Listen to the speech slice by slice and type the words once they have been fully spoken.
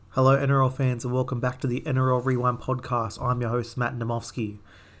Hello NRL fans and welcome back to the NRL Rewind podcast. I'm your host Matt Namovsky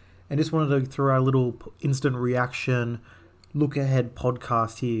and just wanted to go through our little instant reaction look ahead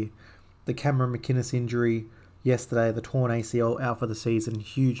podcast here. The Cameron McInnes injury yesterday, the torn ACL out for the season,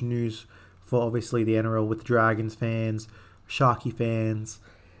 huge news for obviously the NRL with the Dragons fans, Sharky fans,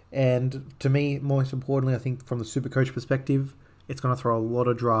 and to me, most importantly, I think from the Supercoach perspective, it's going to throw a lot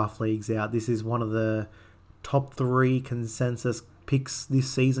of draft leagues out. This is one of the top 3 consensus picks this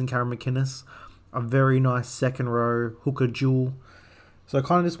season, Cameron McInnes. A very nice second row hooker duel. So I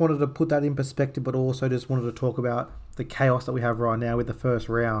kind of just wanted to put that in perspective, but also just wanted to talk about the chaos that we have right now with the first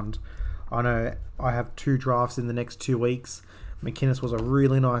round. I know I have 2 drafts in the next 2 weeks. McInnes was a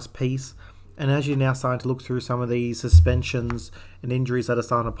really nice piece. And as you're now starting to look through some of these suspensions and injuries that are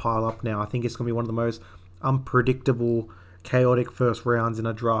starting to pile up now, I think it's going to be one of the most unpredictable, chaotic first rounds in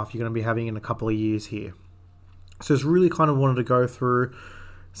a draft you're going to be having in a couple of years here. So it's really kind of wanted to go through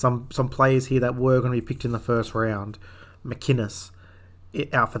some players here that were going to be picked in the first round. McInnes,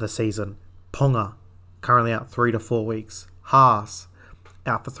 out for the season. Ponga, currently out 3 to 4 weeks. Haas,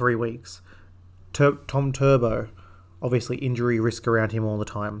 out for 3 weeks. Tom Turbo, obviously injury risk around him all the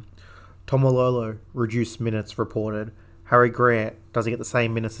time. Tomalolo, reduced minutes reported. Harry Grant, does he get the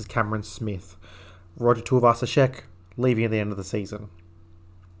same minutes as Cameron Smith? Roger Tuivasa-Sheck, leaving at the end of the season.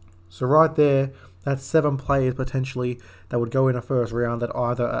 So right there, that's 7 players potentially that would go in a first round that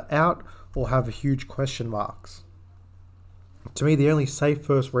either are out or have huge question marks. To me, the only safe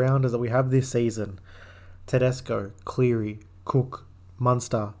first rounders that we have this season, Tedesco, Cleary, Cook,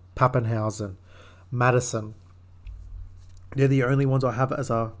 Munster, Pappenhausen, Madison. They're the only ones I have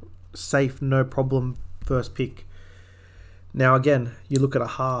as a safe, no problem first pick. Now again, you look at a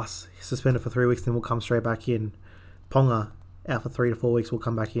Haas, suspended for 3 weeks, then will come straight back in. Ponga, out for 3 to 4 weeks, will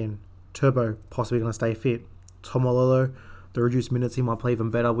come back in. Turbo, possibly going to stay fit. Tomalolo, the reduced minutes, he might play even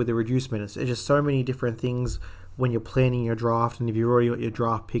better with the reduced minutes. There's just so many different things when you're planning your draft, and if you've already got your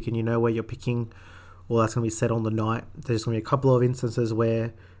draft pick and you know where you're picking, well, that's going to be set on the night. There's going to be a couple of instances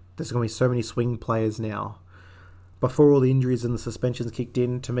where there's going to be so many swing players now. Before all the injuries and the suspensions kicked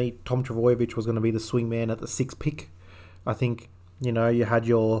in, to me, Tom Trbojevic was going to be the swing man at the 6th pick. I think, you had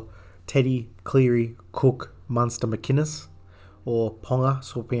your Teddy, Cleary, Cook, Munster, McInnes, or Ponga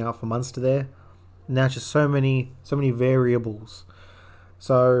swapping out for Munster there. Now it's just so many variables.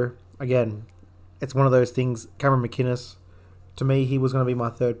 So again, it's one of those things. Cameron McInnes, to me, he was going to be my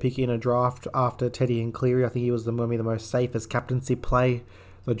 3rd pick in a draft after Teddy and Cleary. I think he was going to be the most safest captaincy play.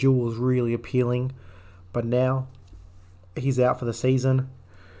 The duel was really appealing, but now he's out for the season.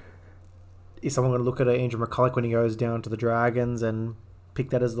 Is someone going to look at Andrew McCulloch when he goes down to the Dragons and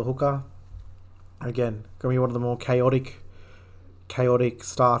pick that as the hooker? Again, going to be one of the more chaotic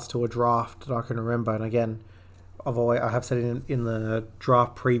starts to a draft that I can remember. And again, I have said it in the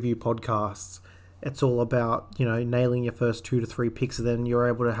draft preview podcasts, it's all about nailing your first 2 to 3 picks, and then you're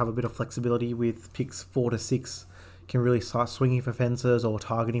able to have a bit of flexibility with picks 4 to 6. You can really start swinging for fences or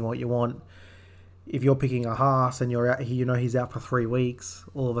targeting what you want. If you're picking a Haas and you're out, he's out for 3 weeks,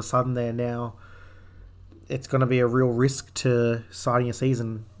 all of a sudden there now, it's going to be a real risk to starting a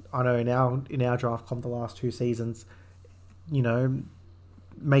season. I know now in our draft comp the last 2 seasons,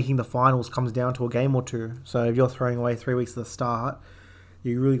 making the finals comes down to a game or 2. So if you're throwing away 3 weeks at the start,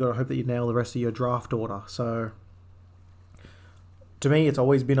 you really got to hope that you nail the rest of your draft order. So to me, it's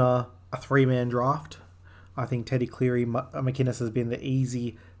always been a 3-man draft. I think Teddy, Cleary, McInnes has been the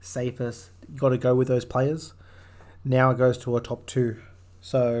easy, safest. You got to go with those players. Now it goes to a top 2.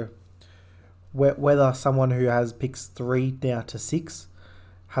 So whether someone who has picks 3 now to 6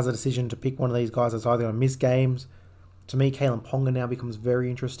 has a decision to pick one of these guys that's either going to miss games. To me, Kalen Ponga now becomes very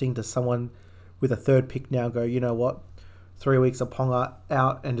interesting. Does someone with a 3rd pick now go, you know what, 3 weeks of Ponga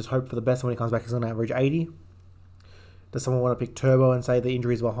out and just hope for the best, and when he comes back he's going to average 80? Does someone want to pick Turbo and say the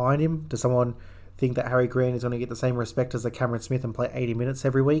injury's behind him? Does someone think that Harry Grant is going to get the same respect as the Cameron Smith and play 80 minutes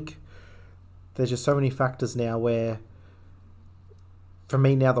every week? There's just so many factors now where, for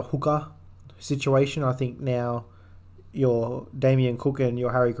me now, the hooker situation, I think now your Damien Cook and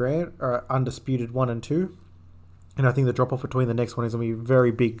your Harry Grant are undisputed 1 and 2. And I think the drop-off between the next one is going to be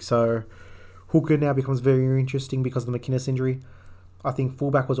very big. So hooker now becomes very interesting because of the McInnes injury. I think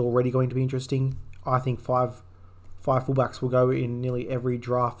fullback was already going to be interesting. I think five fullbacks will go in nearly every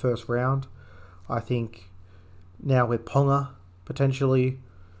draft first round. I think now with Ponga potentially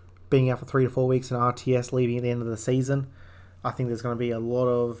being out for 3 to 4 weeks and RTS leaving at the end of the season, I think there's going to be a lot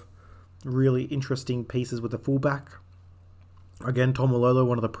of really interesting pieces with the fullback. Again, Tomalolo,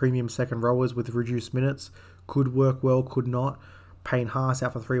 one of the premium second rowers with reduced minutes, could work well, could not. Payne Haas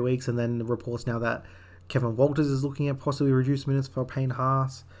out for 3 weeks, and then reports now that Kevin Walters is looking at possibly reduced minutes for Payne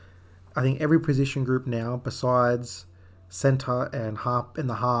Haas. I think every position group now, besides centre and half in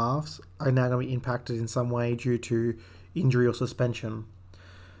the halves, are now going to be impacted in some way due to injury or suspension.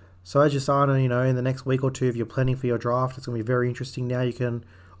 So as you're starting, in the next week or two, if you're planning for your draft, it's going to be very interesting now. You can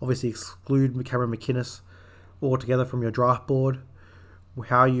obviously exclude Cameron McInnes altogether from your draft board.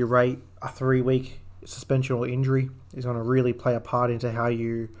 How you rate a 3-week suspension or injury is going to really play a part into how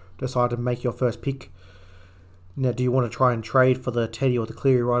you decide to make your first pick. Now, do you want to try and trade for the Teddy or the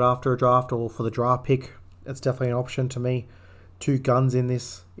Cleary right after a draft, or for the draft pick? It's definitely an option to me. 2 guns in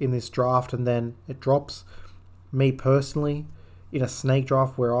this draft, and then it drops. Me personally, in a snake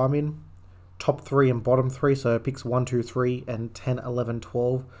draft where I'm in, top 3 and bottom 3, so picks 1, 2, 3, and 10, 11,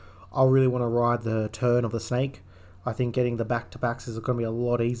 12, I really want to ride the turn of the snake. I think getting the back-to-backs is going to be a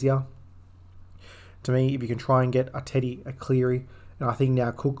lot easier. To me, if you can try and get a Teddy, a Cleary, and I think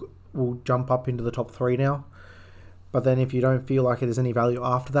now Cook will jump up into the top 3 now. But then if you don't feel like there's any value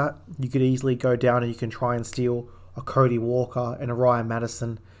after that, you could easily go down and you can try and steal a Cody Walker and a Ryan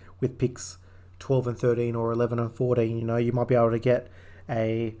Madison with picks 12 and 13 or 11 and 14. You might be able to get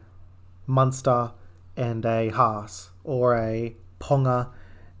a Munster and a Haas, or a Ponga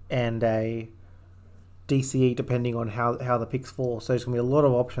and a DCE, depending on how the picks fall. So there's going to be a lot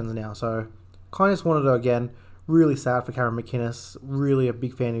of options now. So kind of just wanted to, again, really sad for Cameron McInnes. Really a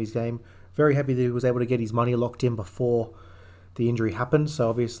big fan of his game. Very happy that he was able to get his money locked in before the injury happened. So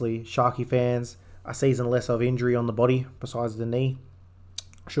obviously, Sharky fans, a season less of injury on the body besides the knee.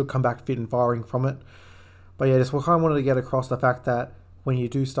 Should come back fit and firing from it. But yeah, just kind of wanted to get across the fact that when you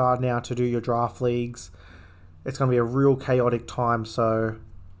do start now to do your draft leagues, it's going to be a real chaotic time. So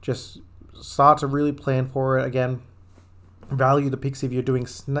just start to really plan for it. Again, value the picks if you're doing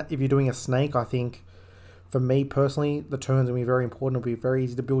a snake. I think for me personally, the turns will be very important. It'll be very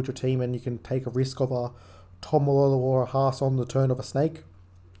easy to build your team, and you can take a risk of a Tom Malolo or a Haas on the turn of a snake.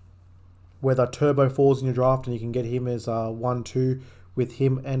 Whether Turbo falls in your draft and you can get him as 1-2 with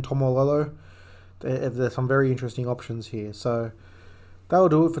him and Tom Malolo. There's some very interesting options here. So that'll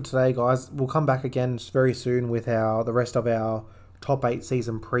do it for today, guys. We'll come back again very soon with the rest of our top 8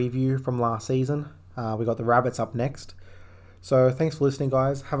 season preview from last season. We got the Rabbits up next. So thanks for listening,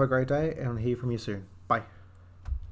 guys. Have a great day, and I'll hear from you soon. Bye.